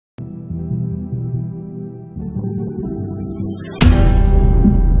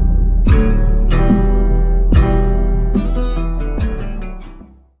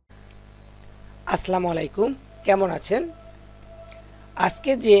আসসালামু আলাইকুম, কেমন আছেন?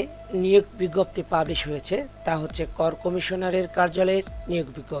 আজকে যে নিয়োগ বিজ্ঞপ্তি পাবলিশ হয়েছে তা হচ্ছে কর কমিশনারের কার্যালয়ের নিয়োগ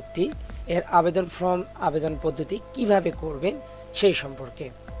বিজ্ঞপ্তি। এর আবেদন ফর্ম, আবেদন পদ্ধতি কিভাবে করবেন সেই সম্পর্কে।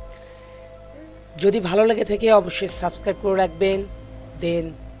 যদি ভালো লেগে থাকে অবশ্যই সাবস্ক্রাইব করে রাখবেন, দেন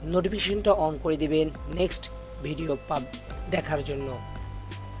নোটিফিকেশনটা অন করে দিবেন নেক্সট ভিডিও দেখার জন্য।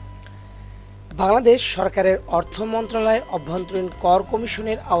 বাংলাদেশ সরকারের অর্থ মন্ত্রণালয় অভ্যন্তরীণ কর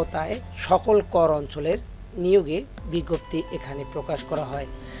কমিশনের আওতায় সকল কর অঞ্চলের নিয়োগে বিজ্ঞপ্তি এখানে প্রকাশ করা হয়।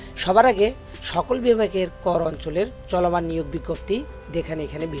 সবার আগে সকল বিভাগের কর অঞ্চলের চলমান নিয়োগ বিজ্ঞপ্তি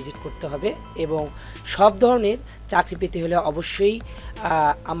এখানে ভিজিট করতে হবে এবং সব ধরনের চাকরি পেতে হলে অবশ্যই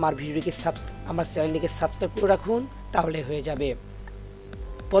আমার চ্যানেলটিকে সাবস্ক্রাইব করে রাখুন, তাহলে হয়ে যাবে।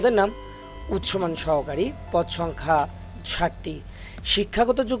 পদের নাম উচ্চমান সহকারী, পদ সংখ্যা 60টি।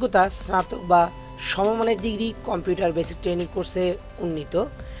 শিক্ষাগত যোগ্যতা স্নাতক বা সমমানের ডিগ্রি, কম্পিউটার বেসিক ট্রেনিং কোর্সে উন্নীত।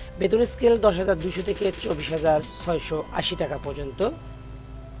 বেতন স্কেল 10,200 থেকে 24,680 টাকা পর্যন্ত।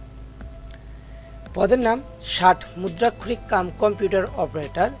 পদের নাম 60 মুদ্রাক্ষরিক কাম কম্পিউটার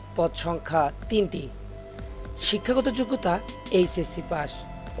অপারেটর, পদ সংখ্যা 3টি। শিক্ষাগত যোগ্যতা এইচএসসি পাস।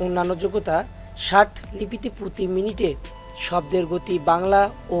 অন্যান্য যোগ্যতা 60 লিপিতে প্রতি মিনিটে শব্দের গতি বাংলা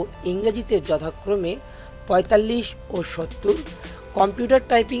ও ইংরেজিতে যথাক্রমে 45 ও 70। কম্পিউটার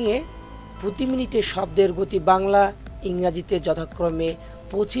টাইপিংয়ে প্রতি মিনিটে শব্দের গতি বাংলা ইংরাজিতে যথাক্রমে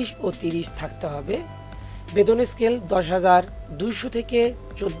 25 ও 30 থাকতে হবে। বেতন স্কেল 10,200 থেকে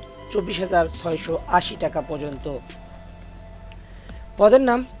 24,680 টাকা পর্যন্ত। পদের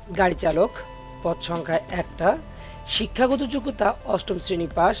নাম গাড়ি চালক, পদ সংখ্যা 1টা। শিক্ষাগত যোগ্যতা 8ম শ্রেণী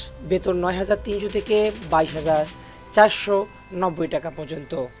পাস। বেতন 9,300 থেকে 22,490 টাকা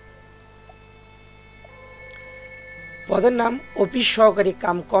পর্যন্ত। পদের নাম অফিস সহকারী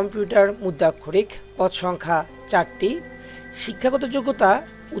কাম কম্পিউটার মুদ্রাক্ষরিক, পদ সংখ্যা 4টি। শিক্ষাগত যোগ্যতা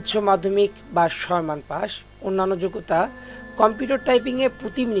উচ্চ মাধ্যমিক বা সমমান পাস। অন্যান্য যোগ্যতা কম্পিউটার টাইপিংয়ে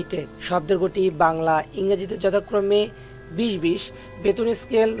প্রতি মিনিটে শব্দের গতি বাংলা ইংরেজিতে যথাক্রমে 20-20। বেতন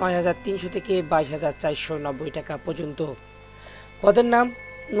স্কেল 9,300 থেকে 22,490 টাকা পর্যন্ত। পদের নাম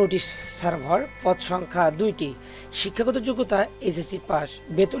নোটিশ সার্ভার, পদ সংখ্যা 2টি। শিক্ষাগত যোগ্যতা এসএসসি পাস।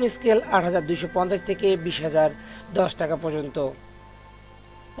 বেতন স্কেল 8,250 থেকে 20,010 টাকা পর্যন্ত।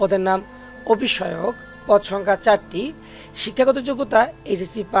 পদের নাম অফিস সহায়ক, পদ সংখ্যা 4টি। শিক্ষাগত যোগ্যতা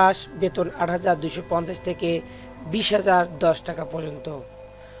এসএসসি পাস। বেতন 8,250 থেকে 20,010 টাকা পর্যন্ত।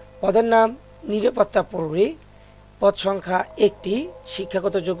 পদের নাম নিরাপত্তা প্রহরী, পদ সংখ্যা 1টি।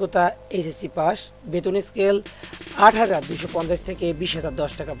 শিক্ষাগত যোগ্যতা এসএসসি পাস। বেতন স্কেল 8,250 থেকে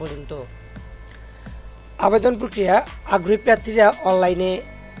 20,010 টাকা পর্যন্ত। আবেদন প্রক্রিয়া, আগ্রহী প্রার্থীরা অনলাইনে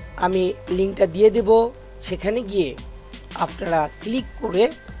আমি লিঙ্কটা দিয়ে দেব, সেখানে গিয়ে আপনারা ক্লিক করে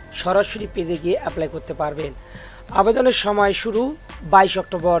সরাসরি পেজে গিয়ে অ্যাপ্লাই করতে পারবেন। আবেদনের সময় শুরু 22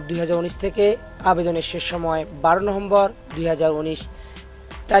 অক্টোবর 2019 থেকে। আবেদনের শেষ সময় 12 নভেম্বর 2019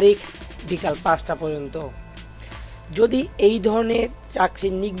 তারিখ বিকাল 5টা পর্যন্ত। যদি এই ধরনের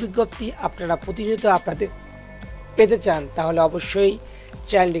চাকরির নিয়োগ বিজ্ঞপ্তি আপনারা প্রতিনিয়ত আপনাদের পেতে চান তাহলে অবশ্যই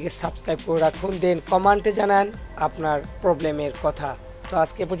চ্যানেলটিকে সাবস্ক্রাইব করে রাখুন, দেন কমেন্টে জানান আপনার প্রবলেমের কথা। তো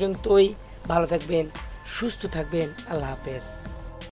আজকে পর্যন্তই, ভালো থাকবেন, সুস্থ থাকবেন, আল্লাহ হাফেজ।